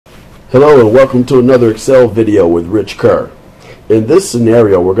Hello and welcome to another Excel video with Rich Kerr. In this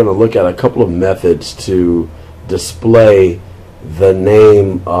scenario, we're going to look at a couple of methods to display the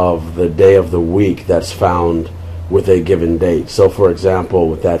name of the day of the week that's found with a given date. So for example,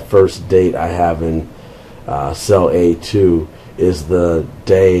 with that first date I have in cell A2, is the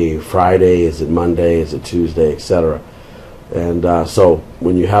day Friday, is it Monday, is it Tuesday, etc. And so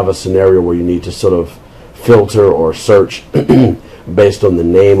when you have a scenario where you need to sort of filter or search based on the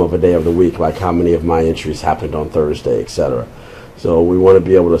name of a day of the week, like how many of my entries happened on Thursday, etc. So we want to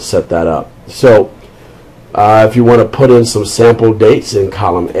be able to set that up. So if you want to put in some sample dates in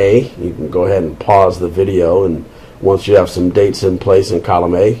column A, you can go ahead and pause the video, and once you have some dates in place in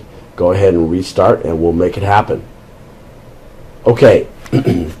column A, go ahead and restart and we'll make it happen. Okay,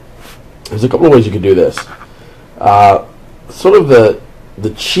 there's a couple of ways you could do this. Sort of the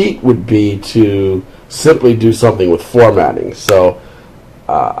cheat would be to simply do something with formatting. So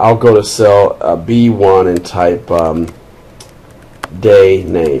I'll go to cell B1 and type day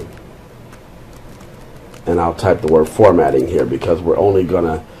name, and I'll type the word formatting here because we're only going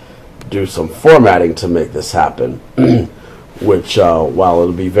to do some formatting to make this happen, which while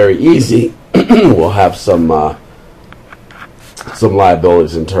it'll be very easy, we'll have some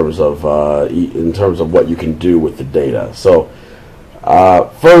liabilities in terms of what you can do with the data. So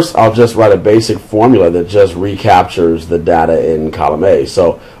first, I'll just write a basic formula that just recaptures the data in column A.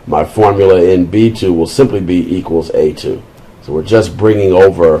 So my formula in B2 will simply be equals A2. So we're just bringing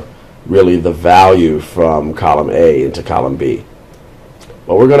over really the value from column A into column B.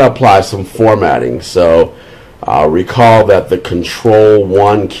 But we're going to apply some formatting. So recall that the Control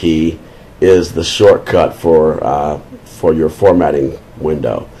 1 key is the shortcut for your formatting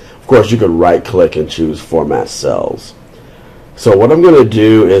window. Of course, you could right-click and choose Format Cells. So what I'm going to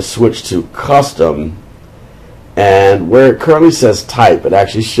do is switch to Custom, and where it currently says Type, it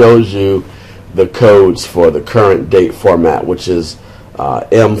actually shows you the codes for the current date format, which is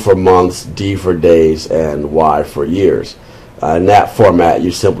M for months, D for days, and Y for years. In that format,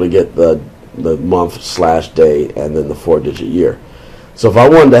 you simply get the month/day and then the 4-digit year. So if I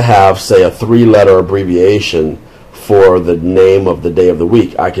wanted to have, say, a 3-letter abbreviation for the name of the day of the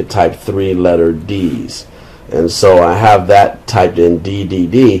week, I could type 3-letter Ds. And so I have that typed in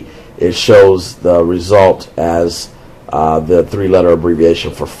DDD. It shows the result as the 3-letter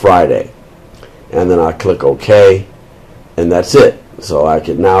abbreviation for Friday. And then I click OK, and that's it. So I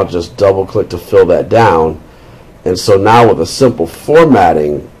can now just double click to fill that down. And so now with a simple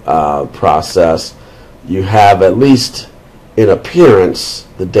formatting process, you have, at least in appearance,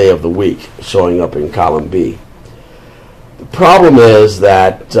 the day of the week showing up in column B. The problem is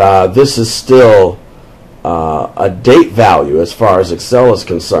that this is still a date value as far as Excel is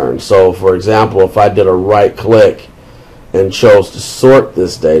concerned. So for example, if I did a right click and chose to sort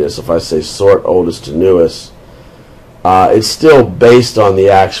this data, so if I say sort oldest to newest, it's still based on the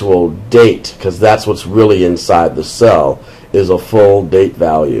actual date, because that's what's really inside the cell, is a full date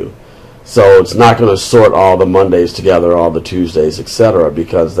value. So it's not going to sort all the Mondays together, all the Tuesdays, etc.,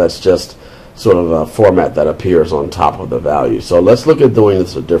 because that's just sort of a format that appears on top of the value. So let's look at doing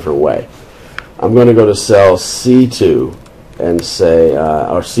this a different way. I'm going to go to cell C2 and say,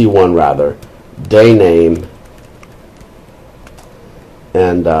 or C1 rather, day name,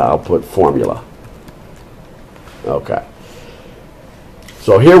 and I'll put formula. Okay.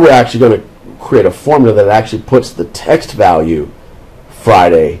 So here we're actually going to create a formula that actually puts the text value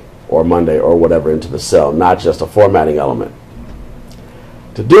Friday or Monday or whatever into the cell, not just a formatting element.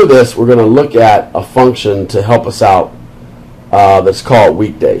 To do this, we're going to look at a function to help us out that's called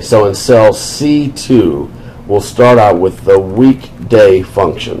weekday. So in cell C2, we'll start out with the weekday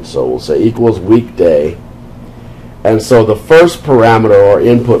function. So we'll say equals weekday. And so the first parameter or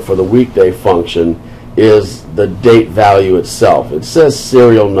input for the weekday function is the date value itself. It says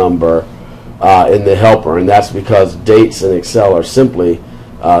serial number in the helper, and that's because dates in Excel are simply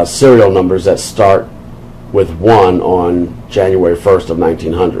serial numbers that start with 1 on January 1st of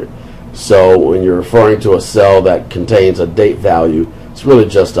 1900. So when you're referring to a cell that contains a date value, it's really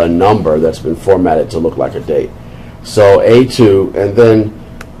just a number that's been formatted to look like a date. So A2, and then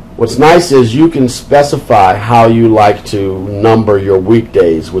what's nice is you can specify how you like to number your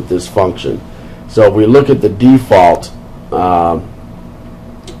weekdays with this function. So if we look at the default, I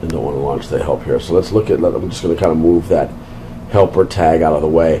don't want to launch the help here, so let's look at, I'm just going to kind of move that helper tag out of the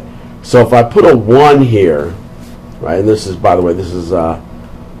way. So if I put a 1 here, right, and this is, by the way, this is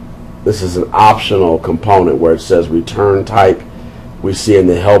an optional component where it says return type. We see in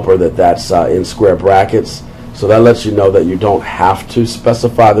the helper that that's in square brackets. So that lets you know that you don't have to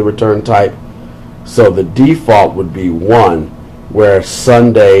specify the return type. So the default would be 1. where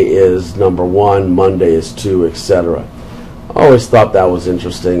Sunday is number 1, Monday is 2, etc. I always thought that was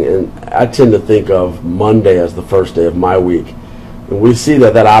interesting, and I tend to think of Monday as the first day of my week. And we see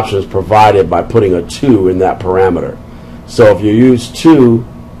that that option is provided by putting a 2 in that parameter. So if you use 2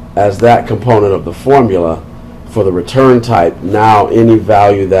 as that component of the formula for the return type, now any date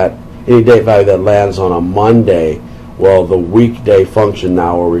value that lands on a Monday, well, the weekday function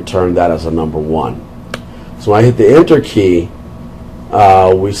now will return that as a number 1. So when I hit the enter key,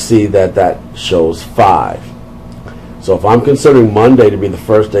 we see that that shows 5. So if I'm considering Monday to be the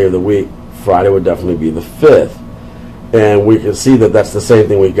first day of the week, Friday would definitely be the 5th. And we can see that that's the same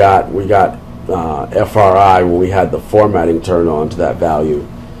thing we got. We got FRI when we had the formatting turned on to that value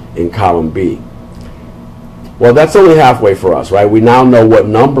in column B. Well, that's only halfway for us, right? We now know what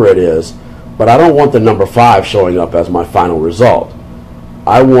number it is, but I don't want the number 5 showing up as my final result.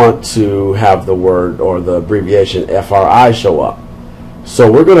 I want to have the word or the abbreviation FRI show up.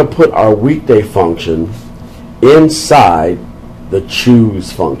 So we're going to put our weekday function inside the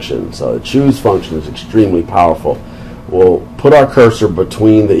choose function. So the choose function is extremely powerful. We'll put our cursor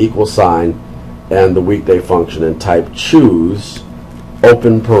between the equal sign and the weekday function and type choose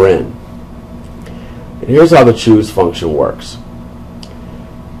open paren. And here's how the choose function works.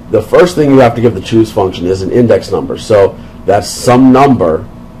 The first thing you have to give the choose function is an index number. So that's some number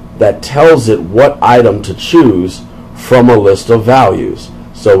that tells it what item to choose from a list of values.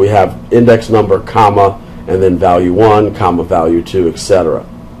 So we have index number, comma, and then value 1, comma, value 2, etc.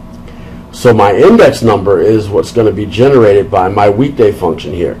 So my index number is what's going to be generated by my weekday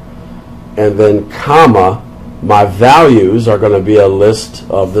function here. And then comma, my values are going to be a list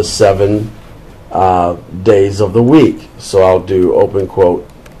of the 7 days of the week. So I'll do open quote,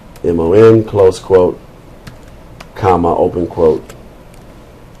 MON, close quote, comma, open quote,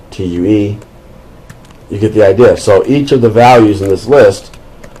 TUE. You get the idea. So each of the values in this list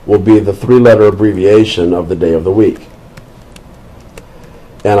will be the 3-letter abbreviation of the day of the week.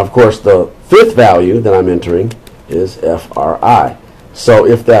 And of course the 5th value that I'm entering is FRI. So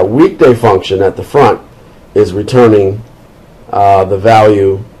if that weekday function at the front is returning the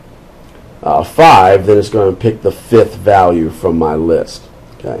value 5, then it's going to pick the 5th value from my list.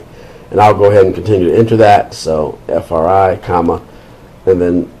 Okay, and I'll go ahead and continue to enter that. So FRI, comma, and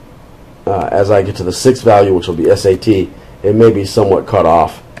then as I get to the 6th value, which will be SAT, it may be somewhat cut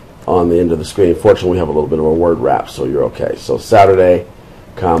off on the end of the screen. Fortunately, we have a little bit of a word wrap, so you're okay. So Saturday,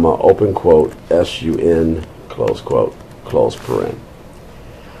 comma, open quote, SUN, close quote, close paren.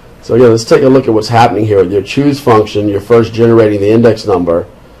 So again, let's take a look at what's happening here. With your choose function, you're first generating the index number,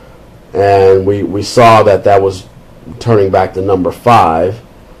 and we saw that that was turning back the number 5.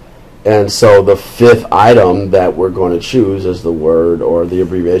 And so the 5th item that we're going to choose is the word or the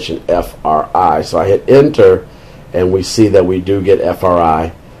abbreviation FRI. So I hit enter, and we see that we do get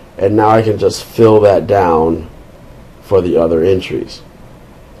FRI. And now I can just fill that down for the other entries.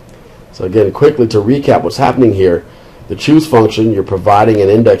 So again, quickly to recap what's happening here, the choose function, you're providing an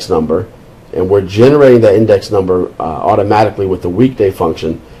index number, and we're generating that index number automatically with the weekday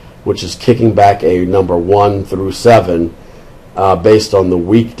function, which is kicking back a number 1 through 7 based on the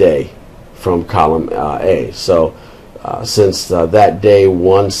weekday from column A. So since that day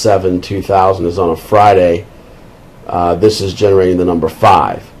 1/7/2000 is on a Friday, this is generating the number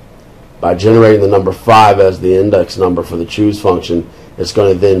 5. By generating the number 5 as the index number for the choose function, it's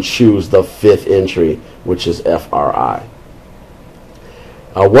going to then choose the 5th entry, which is FRI.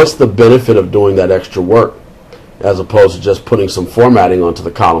 What's the benefit of doing that extra work as opposed to just putting some formatting onto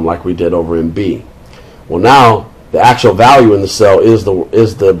the column like we did over in B? Well, now the actual value in the cell is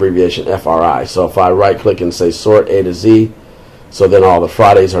the abbreviation FRI. So if I right click and say sort A to Z, so then all the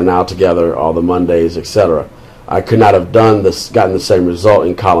Fridays are now together, all the Mondays, etc. I could not have gotten the same result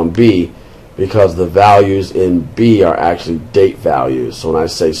in column B because the values in B are actually date values. So when I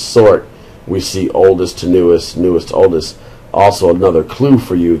say sort, we see oldest to newest, newest to oldest. Also another clue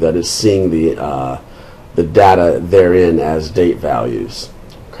for you that is seeing the data therein as date values.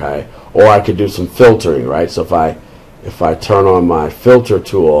 Okay, or I could do some filtering, right? So if I turn on my filter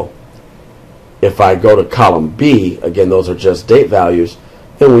tool, if I go to column B, again those are just date values,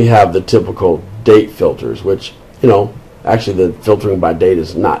 then we have the typical date filters, which, you know, actually the filtering by date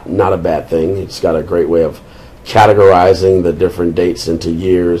is not a bad thing. It's got a great way of categorizing the different dates into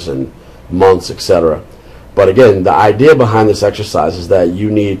years and months, etc. But again, the idea behind this exercise is that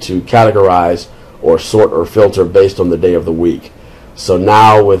you need to categorize or sort or filter based on the day of the week. So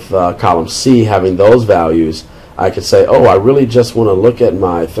now with column C having those values, I could say, oh, I really just want to look at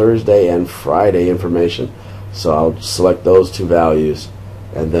my Thursday and Friday information. So I'll select those 2 values,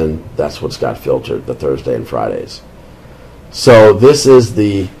 and then that's what's got filtered, the Thursday and Fridays. So this is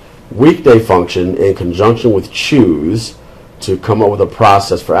the weekday function in conjunction with choose to come up with a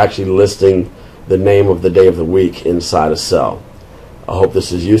process for actually listing the name of the day of the week inside a cell. I hope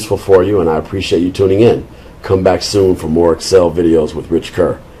this is useful for you, and I appreciate you tuning in. Come back soon for more Excel videos with Rich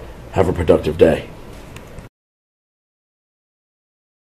Kerr. Have a productive day.